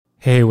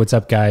Hey, what's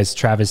up, guys?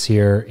 Travis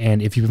here.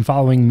 And if you've been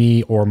following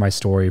me or my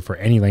story for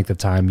any length of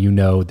time, you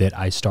know that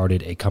I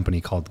started a company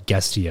called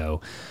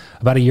Guestio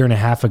about a year and a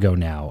half ago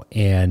now.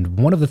 And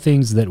one of the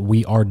things that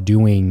we are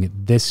doing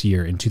this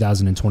year in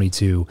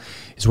 2022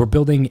 is we're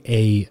building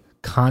a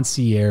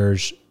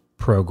concierge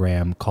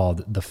program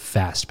called the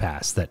Fast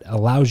Pass that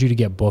allows you to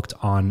get booked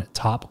on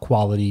top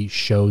quality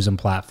shows and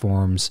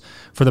platforms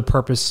for the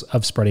purpose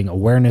of spreading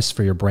awareness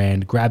for your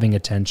brand, grabbing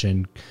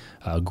attention,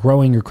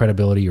 growing your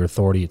credibility, your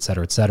authority, et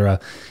cetera, et cetera.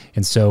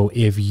 And so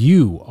if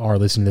you are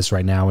listening to this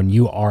right now and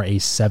you are a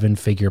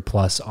 7-figure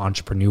plus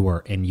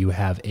entrepreneur and you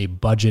have a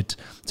budget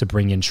to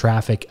bring in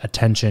traffic,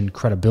 attention,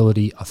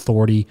 credibility,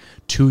 authority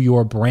to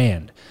your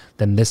brand,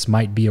 then this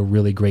might be a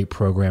really great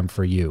program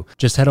for you.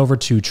 Just head over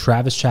to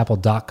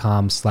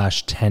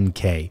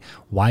travischappell.com/10K.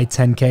 Why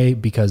 10K?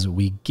 Because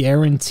we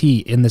guarantee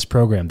in this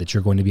program that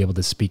you're going to be able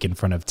to speak in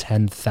front of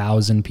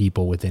 10,000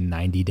 people within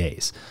 90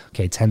 days.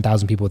 Okay,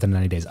 10,000 people within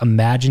 90 days.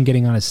 Imagine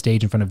getting on a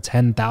stage in front of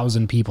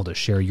 10,000 people to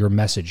share your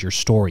message, your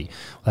story.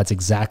 Well, that's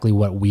exactly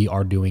what we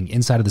are doing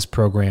inside of this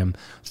program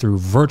through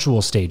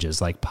virtual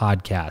stages like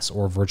podcasts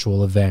or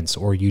virtual events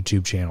or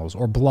YouTube channels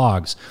or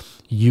blogs.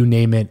 You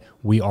name it,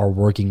 we are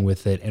working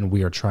with it, and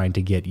we are trying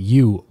to get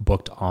you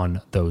booked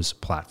on those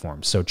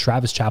platforms. So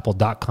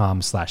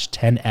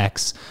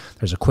travischappell.com/10X.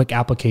 There's a quick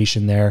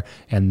application there,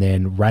 and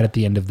then right at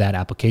the end of that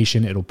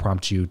application, it'll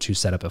prompt you to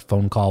set up a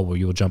phone call where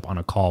you'll jump on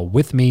a call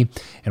with me,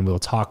 and we'll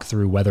talk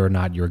through whether or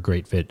not you're a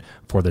great fit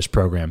for this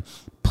program.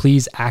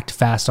 Please act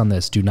fast on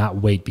this. Do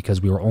not wait,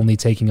 because we are only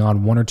taking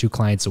on 1 or 2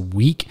 clients a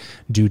week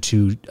due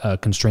to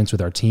constraints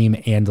with our team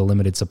and the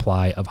limited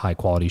supply of high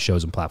quality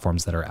shows and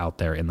platforms that are out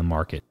there in the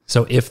market.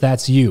 So if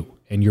that's you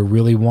and you're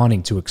really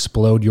wanting to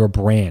explode your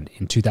brand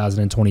in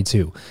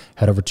 2022,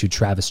 head over to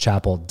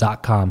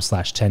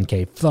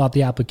travischappell.com/10K, fill out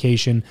the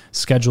application,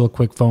 schedule a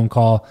quick phone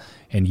call,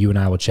 and you and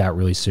I will chat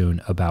really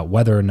soon about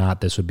whether or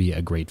not this would be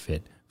a great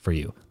fit for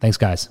you. Thanks,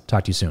 guys.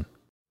 Talk to you soon.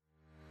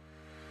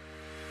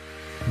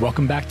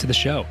 Welcome back to the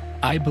show.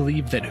 I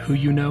believe that who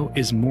you know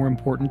is more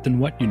important than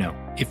what you know.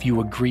 If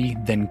you agree,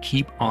 then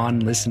keep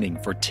on listening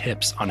for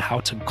tips on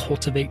how to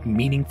cultivate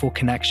meaningful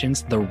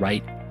connections the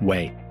right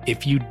way.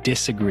 If you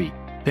disagree,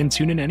 then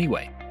tune in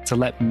anyway to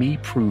let me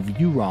prove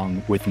you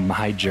wrong with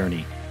my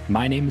journey.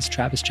 My name is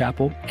Travis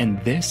Chappell, and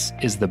this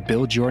is the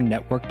Build Your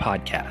Network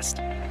podcast.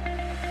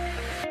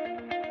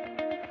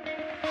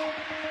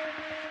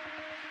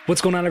 What's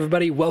going on,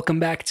 everybody? Welcome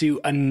back to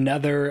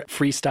another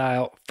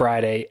Freestyle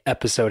Friday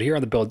episode here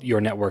on the Build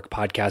Your Network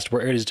podcast,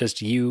 where it is just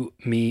you,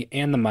 me,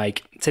 and the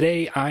mic.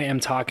 Today, I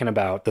am talking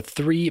about the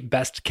 3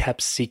 best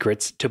kept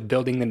secrets to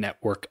building the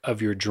network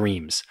of your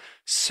dreams.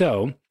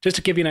 So just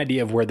to give you an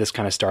idea of where this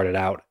kind of started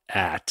out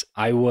at,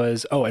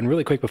 and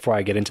really quick before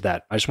I get into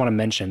that, I just want to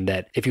mention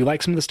that if you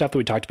like some of the stuff that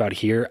we talked about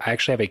here, I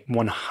actually have a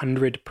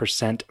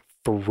 100%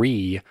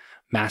 free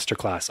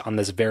masterclass on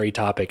this very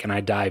topic, and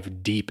I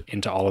dive deep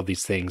into all of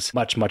these things,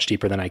 much, much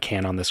deeper than I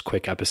can on this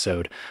quick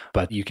episode.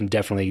 But you can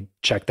definitely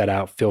check that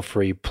out. Feel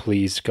free,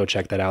 please go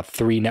check that out.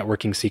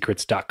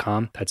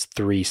 3networkingsecrets.com. That's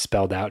 3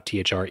 spelled out,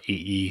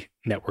 THREE,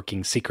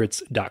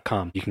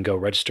 networkingsecrets.com. You can go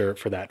register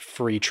for that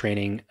free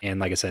training.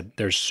 And like I said,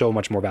 there's so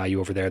much more value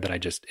over there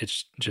that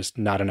it's just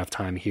not enough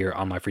time here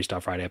on my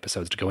Freestyle Friday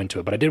episodes to go into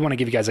it. But I did want to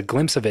give you guys a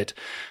glimpse of it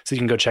so you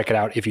can go check it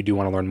out if you do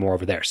want to learn more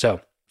over there.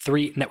 So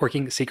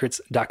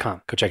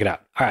 3networkingsecrets.com. Go check it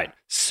out. All right.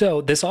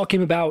 So this all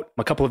came about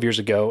a couple of years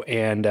ago,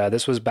 and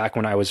this was back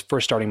when I was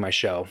first starting my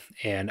show.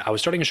 And I was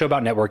starting a show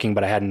about networking,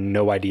 but I had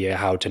no idea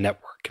how to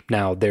network.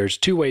 Now, there's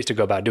 2 ways to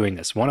go about doing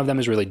this. One of them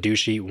is really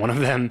douchey. One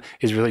of them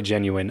is really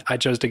genuine. I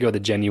chose to go the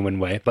genuine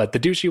way. But the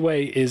douchey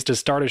way is to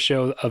start a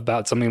show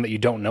about something that you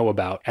don't know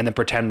about and then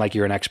pretend like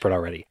you're an expert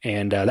already.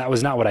 And that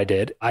was not what I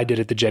did. I did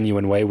it the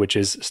genuine way, which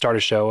is start a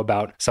show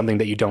about something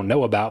that you don't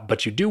know about,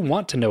 but you do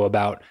want to know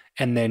about,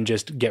 and then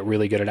just get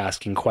really good at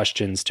asking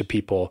questions to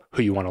people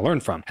who you want to learn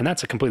from. And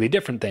that's a completely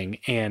different thing.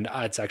 And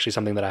it's actually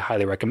something that I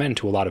highly recommend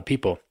to a lot of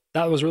people.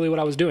 That was really what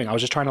I was doing. I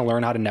was just trying to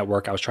learn how to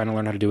network. I was trying to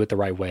learn how to do it the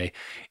right way.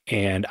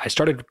 And I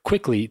started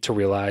quickly to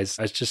realize,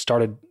 I just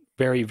started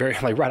very, very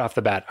like right off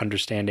the bat,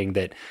 understanding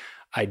that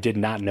I did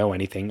not know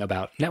anything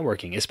about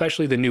networking,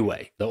 especially the new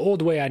way. The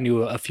old way, I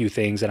knew a few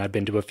things, and I've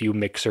been to a few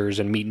mixers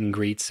and meet and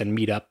greets and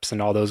meetups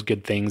and all those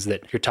good things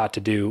that you're taught to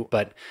do.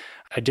 But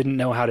I didn't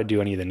know how to do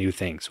any of the new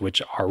things,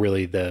 which are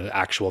really the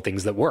actual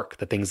things that work,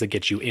 the things that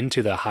get you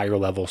into the higher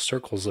level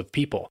circles of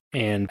people.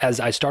 And as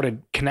I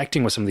started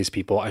connecting with some of these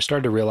people, I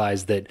started to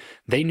realize that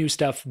they knew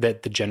stuff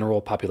that the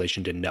general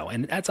population didn't know.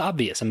 And that's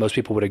obvious, and most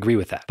people would agree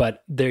with that.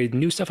 But they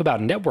knew stuff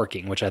about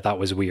networking, which I thought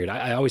was weird.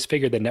 I always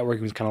figured that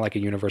networking was kind of like a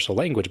universal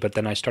language, but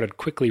then I started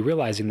quickly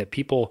realizing that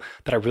people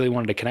that I really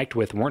wanted to connect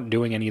with weren't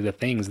doing any of the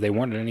things. They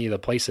weren't in any of the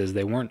places.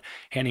 They weren't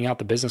handing out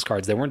the business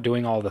cards. They weren't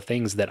doing all the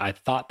things that I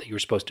thought that you were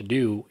supposed to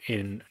do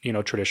in,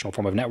 traditional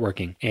form of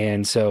networking.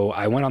 And so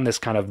I went on this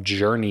kind of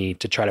journey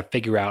to try to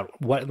figure out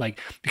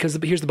because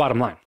here's the bottom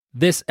line.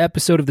 This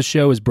episode of the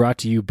show is brought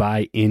to you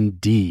by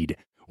Indeed.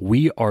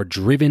 We are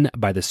driven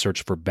by the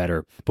search for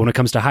better. But when it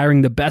comes to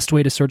hiring, the best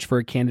way to search for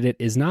a candidate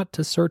is not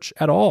to search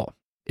at all.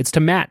 It's to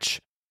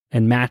match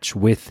and match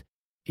with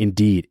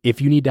Indeed.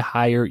 If you need to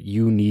hire,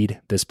 you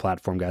need this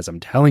platform, guys. I'm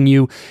telling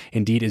you,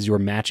 Indeed is your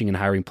matching and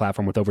hiring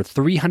platform with over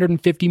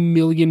 350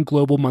 million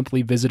global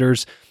monthly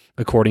visitors,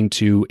 according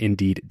to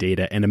Indeed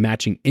data, and a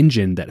matching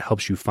engine that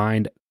helps you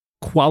find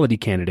quality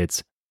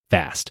candidates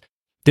fast.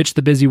 Ditch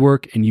the busy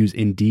work and use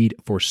Indeed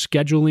for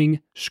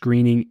scheduling,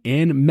 screening,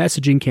 and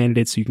messaging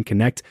candidates so you can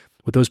connect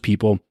with those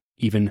people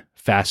even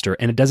faster.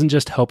 And it doesn't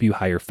just help you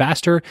hire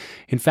faster.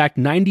 In fact,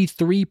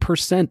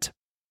 93%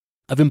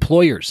 of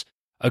employers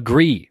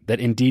agree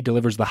that Indeed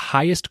delivers the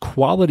highest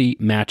quality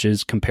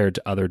matches compared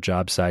to other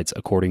job sites,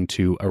 according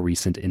to a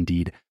recent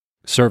Indeed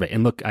survey.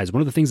 And look, guys, one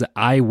of the things that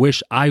I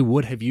wish I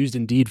would have used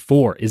Indeed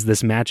for is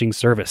this matching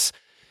service.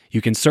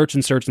 You can search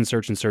and search and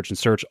search and search and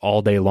search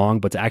all day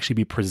long, but to actually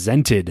be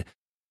presented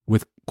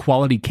with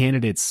quality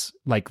candidates,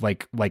 like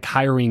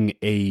hiring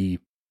a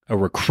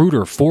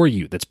recruiter for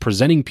you that's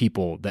presenting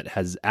people that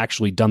has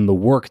actually done the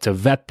work to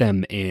vet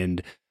them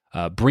and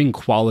bring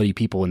quality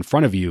people in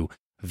front of you,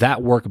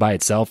 that work by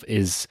itself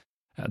is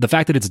the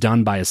fact that it's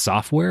done by a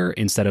software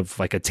instead of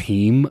like a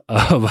team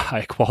of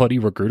high quality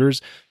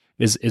recruiters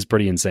is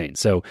pretty insane.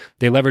 So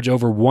they leverage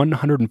over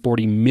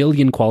 140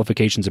 million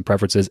qualifications and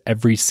preferences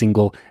every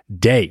single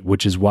day,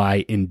 which is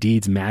why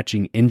Indeed's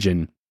matching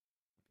engine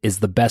is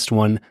the best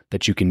one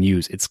that you can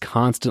use. It's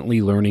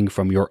constantly learning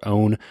from your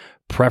own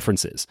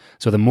preferences.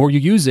 So the more you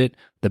use it,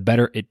 the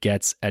better it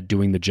gets at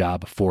doing the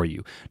job for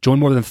you. Join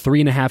more than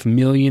 3.5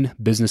 million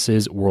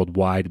businesses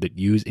worldwide that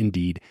use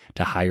Indeed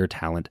to hire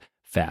talent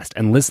fast.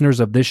 And listeners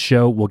of this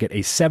show will get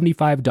a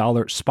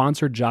 $75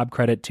 sponsored job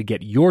credit to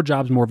get your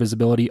jobs more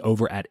visibility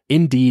over at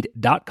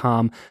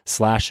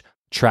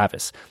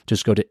Indeed.com/Travis.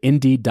 Just go to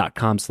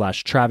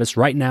Indeed.com/Travis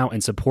right now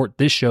and support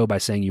this show by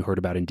saying you heard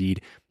about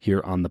Indeed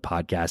here on the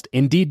podcast.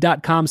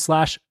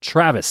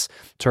 Indeed.com/Travis.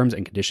 Terms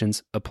and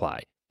conditions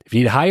apply. If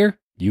you need to hire,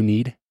 you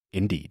need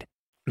Indeed.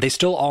 They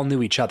still all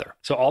knew each other.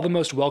 So all the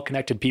most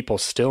well-connected people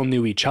still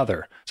knew each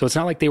other. So it's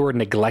not like they were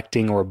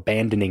neglecting or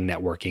abandoning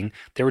networking.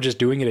 They were just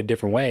doing it a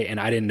different way, and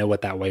I didn't know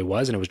what that way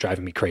was, and it was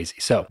driving me crazy.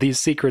 So these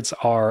secrets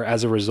are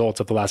as a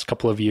result of the last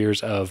couple of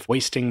years of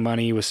wasting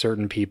money with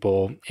certain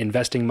people,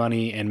 investing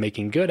money and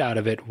making good out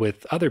of it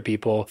with other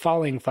people,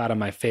 falling flat on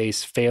my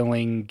face,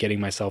 failing, getting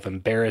myself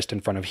embarrassed in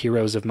front of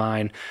heroes of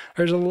mine.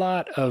 There's a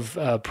lot of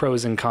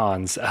pros and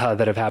cons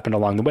that have happened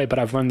along the way, but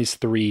I've learned these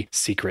 3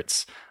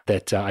 secrets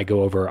that I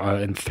go over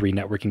in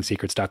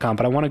 3networkingsecrets.com,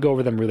 but I want to go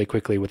over them really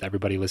quickly with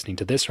everybody listening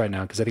to this right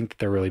now because I think that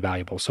they're really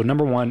valuable. So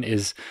number 1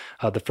 is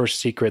the first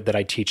secret that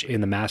I teach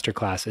in the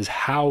masterclass is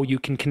how you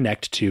can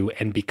connect to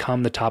and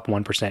become the top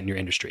 1% in your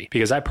industry.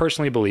 Because I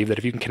personally believe that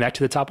if you can connect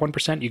to the top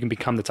 1%, you can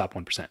become the top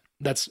 1%.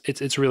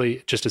 It's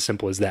really just as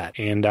simple as that.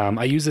 And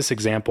I use this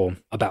example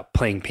about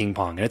playing ping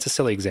pong, and it's a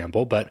silly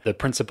example, but the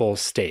principle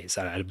stays.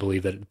 I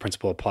believe that the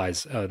principle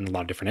applies in a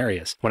lot of different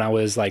areas. When I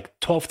was like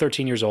 12,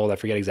 13 years old, I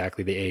forget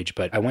exactly the age,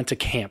 but I went to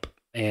camp.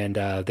 And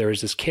there was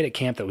this kid at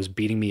camp that was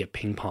beating me at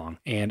ping pong,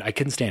 and I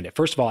couldn't stand it.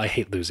 First of all, I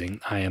hate losing.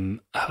 I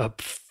am a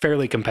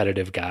fairly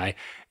competitive guy,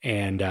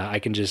 and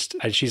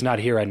she's not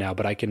here right now,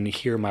 but I can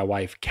hear my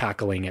wife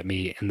cackling at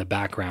me in the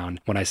background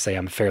when I say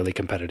I'm fairly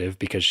competitive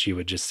because she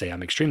would just say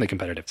I'm extremely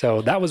competitive.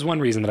 So that was one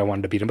reason that I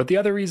wanted to beat him. But the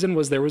other reason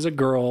was there was a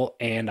girl,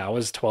 and I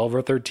was 12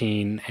 or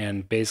 13,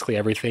 and basically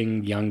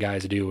everything young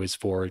guys do is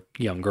for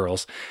young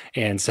girls.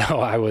 And so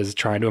I was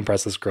trying to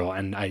impress this girl,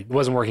 and I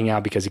wasn't working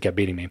out because he kept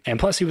beating me. And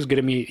plus he was good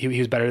at me.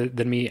 He was better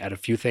than me at a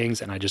few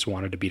things, and I just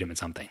wanted to beat him at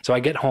something. So I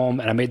get home,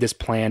 and I made this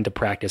plan to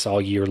practice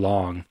all year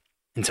long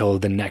until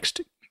the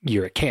next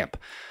year at camp.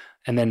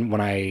 And then when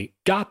I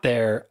got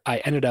there, I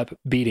ended up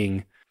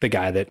beating the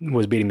guy that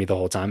was beating me the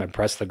whole time. I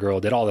impressed the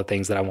girl, did all the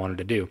things that I wanted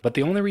to do. But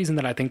the only reason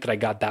that I think that I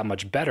got that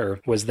much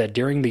better was that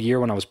during the year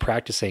when I was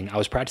practicing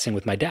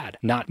with my dad,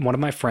 not one of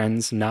my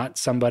friends, not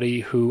somebody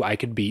who I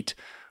could beat,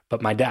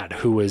 but my dad,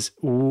 who was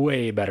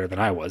way better than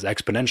I was,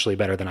 exponentially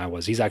better than I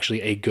was. He's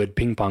actually a good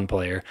ping pong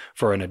player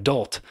for an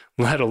adult,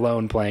 let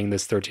alone playing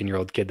this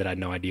 13-year-old kid that had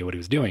no idea what he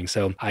was doing.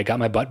 So I got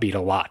my butt beat a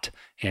lot,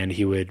 and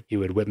he would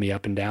whip me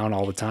up and down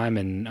all the time.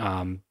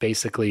 And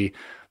basically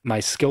my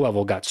skill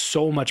level got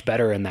so much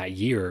better in that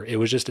year. It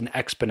was just an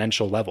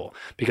exponential level,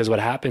 because what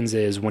happens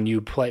is when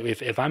you play,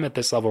 if I'm at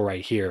this level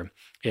right here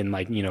in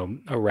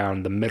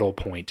around the middle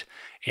point,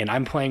 and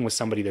I'm playing with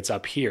somebody that's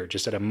up here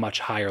just at a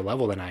much higher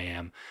level than I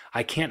am,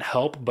 I can't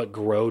help but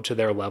grow to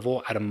their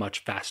level at a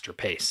much faster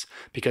pace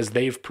because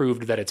they've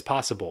proved that it's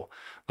possible.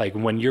 Like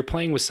when you're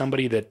playing with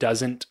somebody that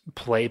doesn't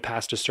play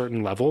past a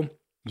certain level,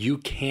 you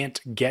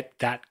can't get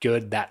that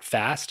good that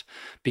fast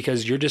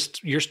because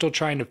you're still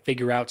trying to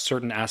figure out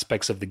certain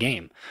aspects of the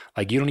game.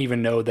 Like you don't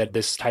even know that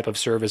this type of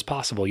serve is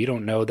possible. You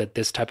don't know that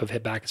this type of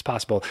hit back is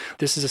possible.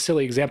 This is a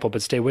silly example,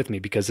 but stay with me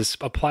because this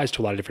applies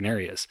to a lot of different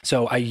areas.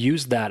 So I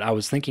used that. I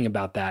was thinking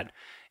about that.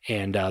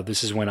 And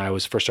this is when I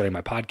was first starting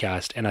my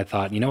podcast. And I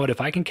thought, you know what,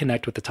 if I can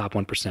connect with the top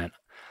 1%,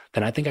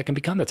 then I think I can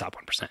become the top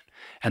 1%.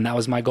 And that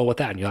was my goal with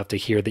that. And you'll have to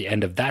hear the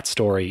end of that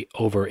story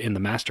over in the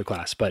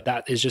masterclass. But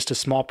that is just a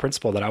small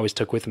principle that I always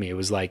took with me. It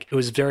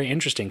was very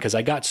interesting because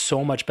I got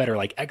so much better,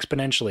 like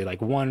exponentially,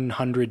 like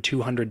 100,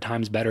 200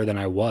 times better than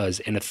I was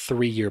in a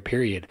 3-year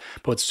period.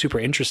 But what's super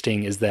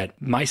interesting is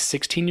that my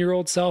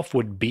 16-year-old self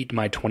would beat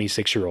my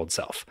 26-year-old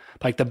self.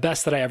 Like the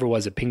best that I ever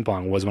was at ping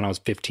pong was when I was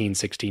 15,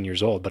 16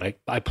 years old. But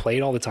I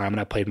played all the time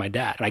and I played my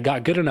dad. And I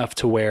got good enough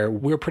to where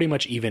we were pretty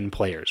much even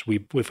players.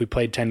 If we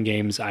played 10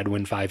 games, I'd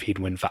win 5, he'd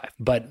win 5.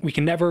 But we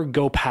can never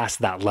go past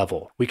that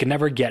level. We can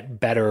never get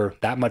better,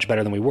 that much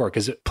better than we were,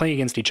 because playing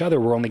against each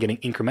other, we're only getting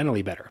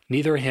incrementally better.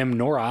 Neither him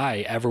nor I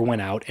ever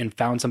went out and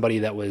found somebody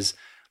that was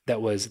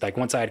like,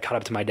 once I had caught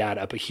up to my dad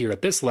up here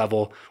at this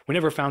level, we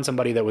never found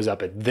somebody that was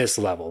up at this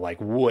level, like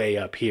way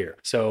up here.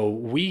 So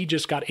we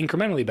just got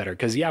incrementally better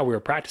because we were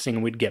practicing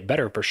and we'd get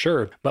better for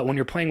sure. But when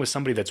you're playing with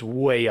somebody that's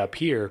way up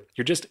here,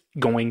 you're just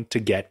going to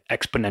get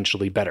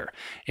exponentially better.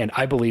 And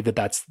I believe that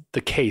that's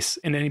the case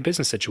in any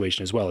business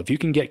situation as well. If you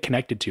can get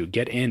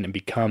in and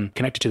become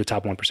connected to the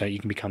top 1%, you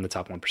can become the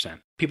top 1%.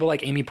 People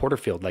like Amy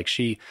Porterfield, like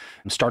she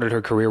started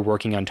her career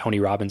working on Tony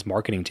Robbins'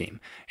 marketing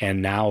team,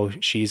 and now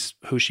she's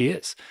who she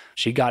is.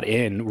 She got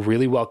in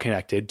really well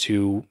connected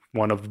to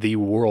one of the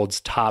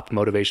world's top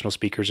motivational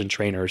speakers and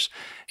trainers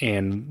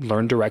and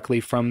learned directly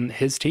from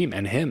his team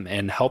and him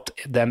and helped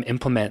them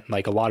implement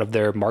like a lot of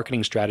their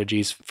marketing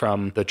strategies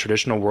from the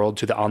traditional world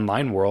to the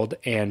online world.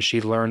 And she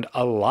learned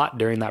a lot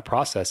during that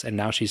process. And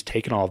now she's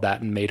taken all of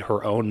that and made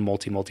her own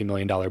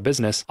multi-million dollar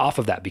business off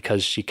of that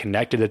because she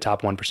connected the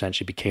top 1%.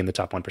 She became the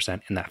top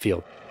 1% in that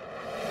field.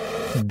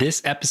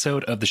 This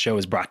episode of the show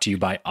is brought to you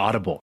by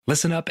Audible.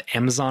 Listen up,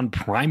 Amazon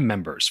Prime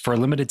members. For a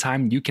limited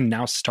time, you can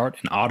now start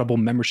an Audible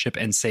membership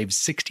and save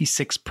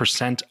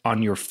 66%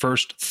 on your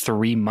first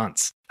 3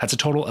 months. That's a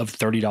total of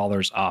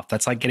 $30 off.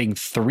 That's like getting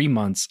 3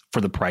 months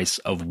for the price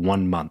of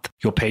 1 month.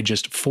 You'll pay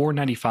just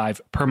 $4.95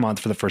 per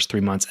month for the first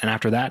 3 months. And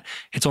after that,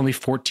 it's only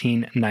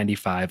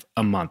 $14.95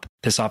 a month.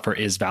 This offer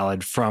is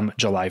valid from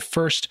July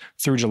 1st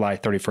through July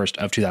 31st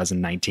of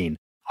 2019.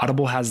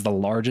 Audible has the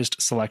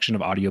largest selection of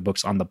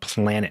audiobooks on the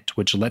planet,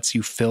 which lets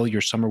you fill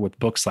your summer with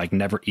books like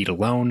Never Eat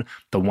Alone,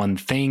 The One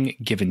Thing,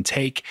 Give and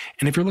Take.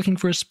 And if you're looking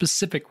for a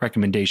specific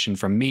recommendation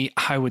from me,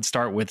 I would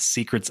start with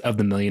Secrets of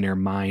the Millionaire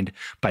Mind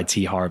by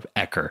T. Harv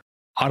Eker.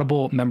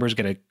 Audible members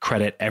get a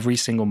credit every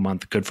single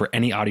month, good for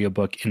any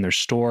audiobook in their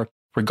store,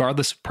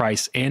 regardless of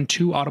price, and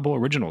 2 Audible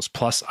originals,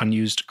 plus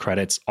unused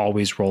credits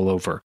always roll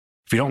over.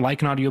 If you don't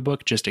like an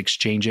audiobook, just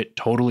exchange it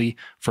totally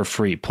for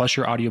free. Plus,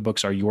 your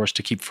audiobooks are yours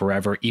to keep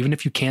forever, even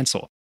if you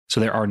cancel. So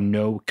there are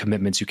no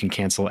commitments you can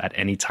cancel at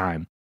any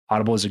time.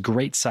 Audible is a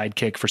great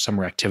sidekick for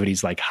summer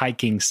activities like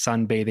hiking,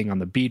 sunbathing on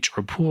the beach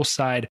or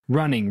poolside,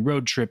 running,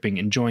 road tripping,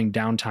 enjoying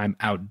downtime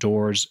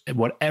outdoors.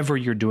 Whatever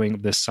you're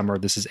doing this summer,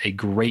 this is a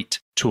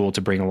great tool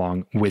to bring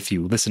along with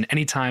you. Listen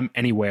anytime,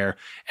 anywhere,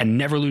 and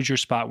never lose your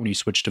spot when you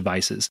switch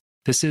devices.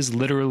 This is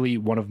literally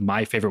one of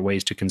my favorite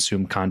ways to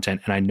consume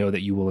content, and I know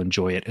that you will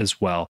enjoy it as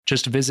well.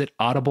 Just visit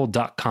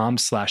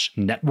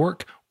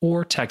audible.com/network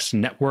or text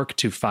network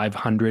to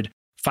 500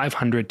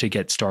 to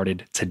get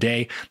started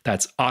today.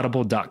 That's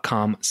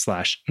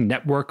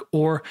audible.com/network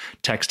or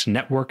text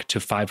network to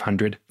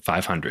 500.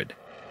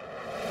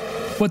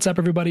 What's up,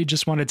 everybody?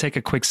 Just want to take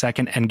a quick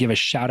second and give a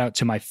shout out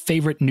to my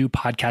favorite new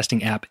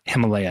podcasting app,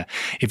 Himalaya.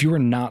 If you are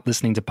not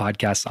listening to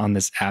podcasts on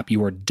this app,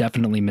 you are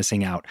definitely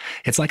missing out.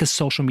 It's like a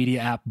social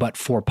media app, but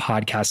for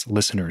podcast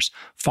listeners.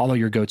 Follow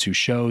your go-to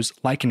shows,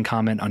 like and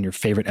comment on your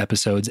favorite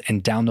episodes,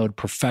 and download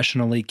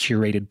professionally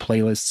curated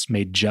playlists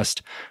made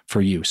just for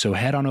you. So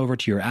head on over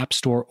to your App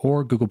Store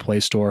or Google Play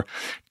Store,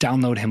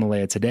 download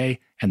Himalaya today,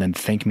 and then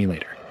thank me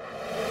later.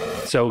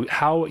 So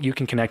how you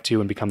can connect to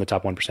and become the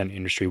top 1% in the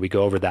industry, we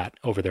go over that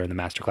over there in the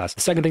masterclass.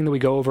 The second thing that we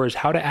go over is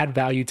how to add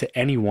value to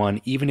anyone,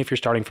 even if you're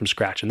starting from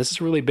scratch. And this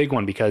is a really big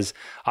one because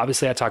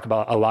obviously I talk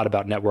about a lot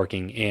about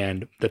networking.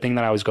 And the thing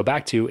that I always go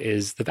back to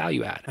is the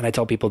value add. And I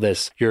tell people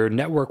this, your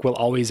network will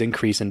always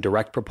increase in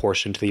direct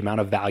proportion to the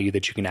amount of value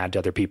that you can add to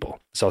other people.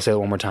 So I'll say it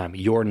one more time.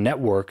 Your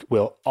network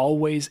will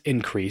always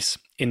increase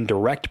in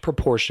direct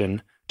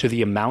proportion to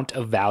the amount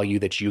of value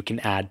that you can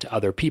add to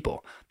other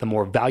people. The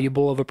more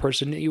valuable of a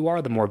person that you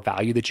are, the more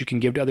value that you can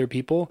give to other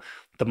people,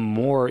 the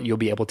more you'll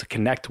be able to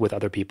connect with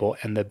other people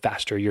and the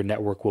faster your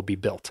network will be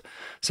built.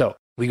 So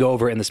we go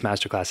over in this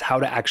masterclass how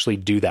to actually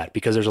do that,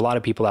 because there's a lot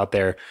of people out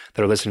there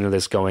that are listening to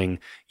this going,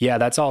 yeah,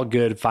 that's all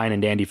good, fine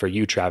and dandy for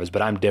you, Travis,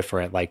 but I'm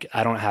different. Like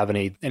I don't have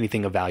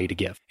anything of value to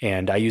give.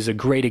 And I use a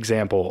great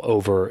example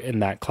over in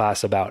that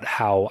class about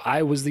how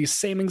I was the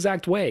same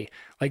exact way.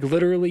 Like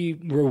literally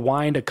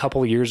rewind a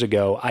couple of years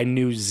ago, I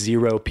knew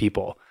 0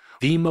 people.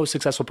 The most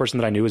successful person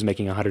that I knew was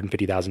making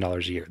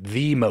 $150,000 a year.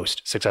 The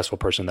most successful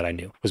person that I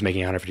knew was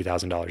making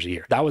 $150,000 a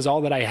year. That was all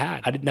that I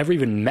had. I'd never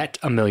even met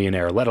a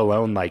millionaire, let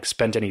alone like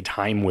spent any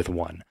time with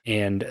one.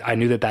 And I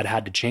knew that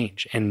had to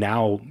change. And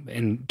now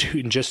in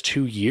just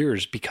 2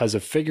 years, because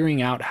of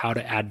figuring out how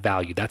to add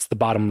value, that's the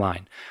bottom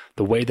line.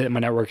 The way that my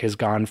network has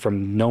gone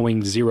from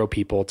knowing 0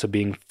 people to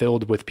being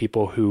filled with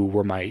people who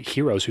were my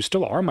heroes, who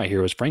still are my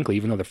heroes, frankly,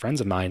 even though they're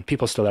friends of mine,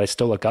 people still that I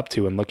still look up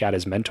to and look at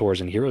as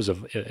mentors and heroes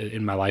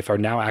in my life are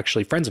now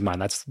actually friends of mine.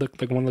 That's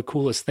one of the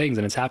coolest things.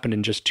 And it's happened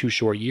in just 2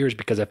 short years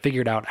because I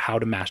figured out how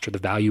to master the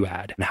value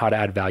add and how to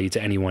add value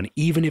to anyone,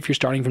 even if you're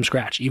starting from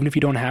scratch, even if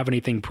you don't have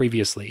anything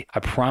previously.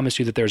 I promise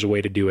you that there's a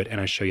way to do it, and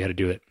I show you how to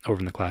do it over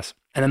in the class.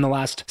 And then the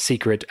last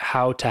secret,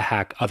 how to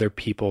hack other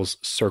people's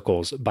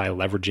circles by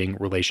leveraging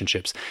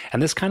relationships.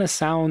 And this kind of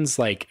sounds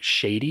like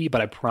shady, but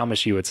I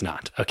promise you it's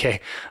not, okay?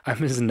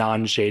 I'm as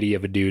non-shady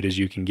of a dude as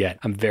you can get.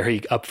 I'm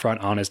very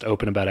upfront, honest,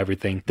 open about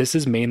everything. This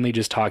is mainly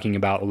just talking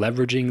about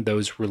leveraging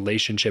those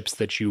relationships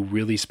that you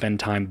really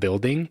spend time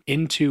building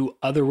into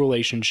other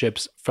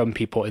relationships from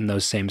people in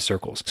those same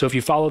circles. So if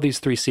you follow these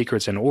 3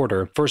 secrets in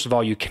order, first of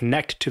all, you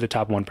connect to the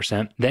top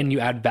 1%, then you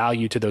add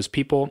value to those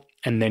people,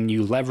 and then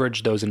you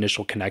leverage those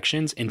initial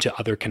connections into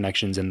other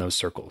connections in those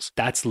circles.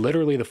 That's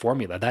literally the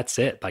formula. That's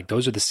it. Like,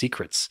 those are the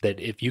secrets that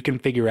if you can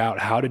figure out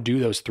how to do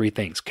those 3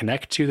 things,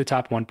 connect to the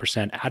top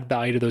 1%, add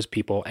value to those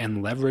people,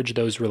 and leverage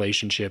those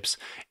relationships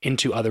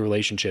into other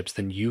relationships,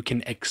 then you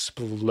can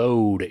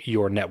explode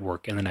your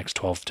network in the next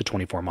 12 to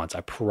 24 months.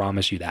 I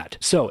promise you that.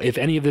 So if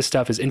any of this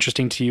stuff is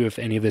interesting to you, if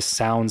any of this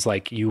sounds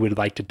like you would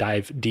like to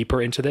dive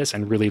deeper into this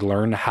and really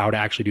learn how to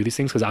actually do these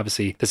things, because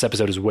obviously this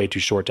episode is way too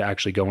short to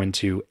actually go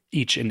into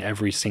each and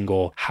every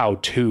single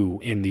how-to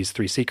in these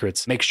 3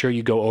 secrets, make sure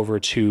you go over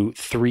to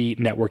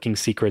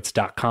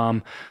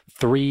 3networkingsecrets.com,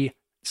 3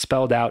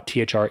 spelled out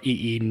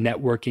THREE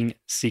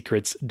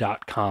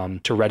networkingsecrets.com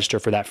to register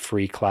for that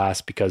free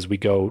class, because we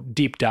go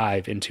deep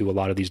dive into a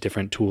lot of these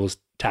different tools,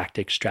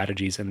 tactics,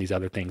 strategies, and these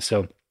other things.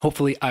 So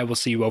hopefully I will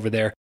see you over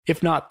there.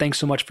 If not, thanks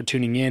so much for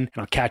tuning in,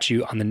 and I'll catch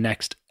you on the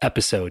next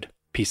episode.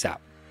 Peace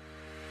out.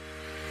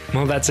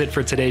 Well, that's it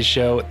for today's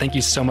show. Thank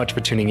you so much for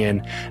tuning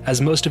in.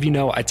 As most of you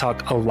know, I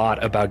talk a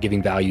lot about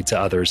giving value to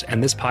others,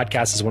 and this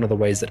podcast is one of the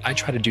ways that I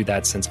try to do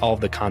that, since all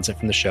of the content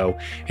from the show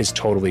is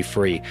totally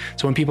free.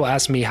 So when people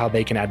ask me how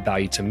they can add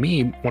value to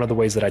me, one of the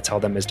ways that I tell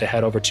them is to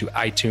head over to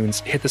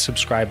iTunes, hit the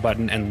subscribe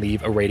button, and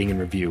leave a rating and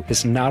review.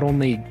 This not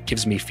only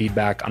gives me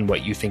feedback on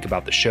what you think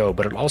about the show,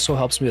 but it also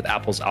helps me with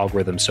Apple's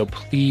algorithm. So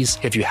please,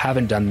 if you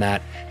haven't done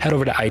that, head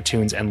over to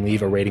iTunes and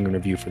leave a rating and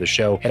review for the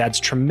show. It adds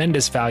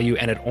tremendous value,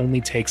 and it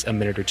only takes a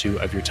minute or 2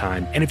 of your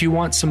time. And if you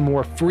want some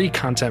more free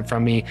content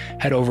from me,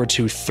 head over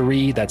to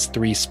 3, that's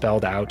 3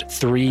 spelled out,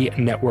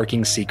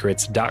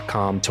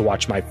 3networkingsecrets.com to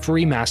watch my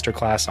free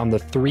masterclass on the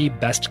 3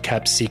 best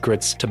kept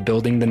secrets to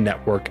building the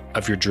network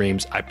of your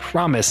dreams. I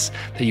promise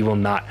that you will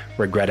not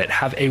regret it.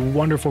 Have a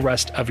wonderful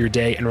rest of your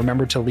day, and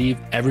remember to leave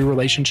every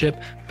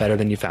relationship better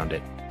than you found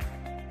it.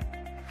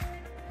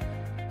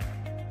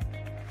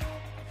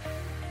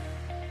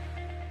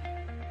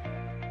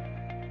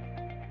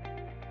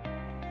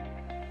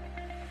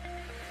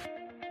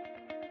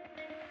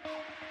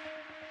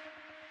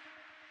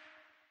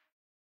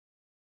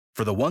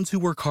 For the ones who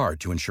work hard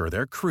to ensure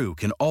their crew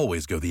can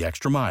always go the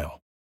extra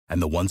mile,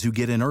 and the ones who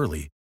get in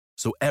early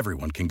so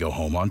everyone can go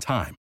home on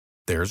time,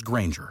 there's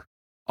Grainger,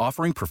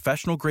 offering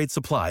professional-grade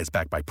supplies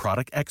backed by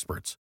product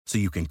experts so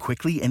you can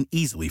quickly and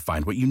easily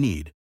find what you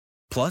need.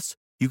 Plus,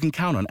 you can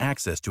count on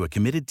access to a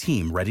committed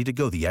team ready to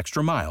go the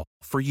extra mile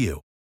for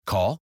you.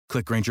 Call,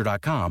 click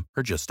Grainger.com,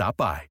 or just stop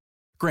by.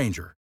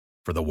 Grainger,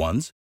 for the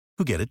ones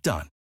who get it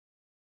done.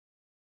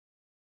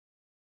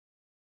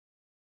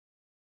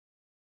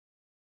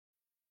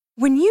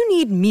 When you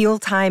need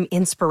mealtime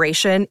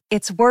inspiration,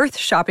 it's worth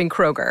shopping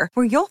Kroger,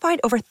 where you'll find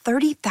over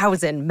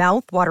 30,000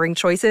 mouth-watering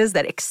choices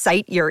that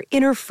excite your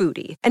inner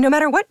foodie. And no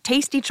matter what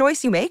tasty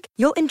choice you make,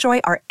 you'll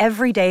enjoy our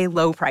everyday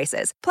low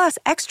prices, plus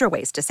extra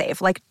ways to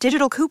save, like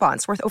digital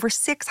coupons worth over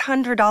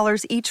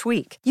 $600 each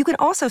week. You can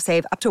also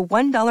save up to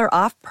 $1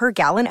 off per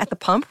gallon at the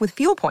pump with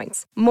fuel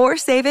points. More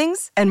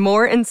savings and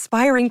more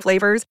inspiring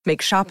flavors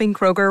make shopping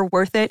Kroger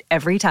worth it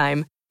every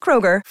time.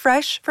 Kroger,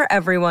 fresh for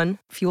everyone.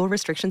 Fuel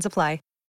restrictions apply.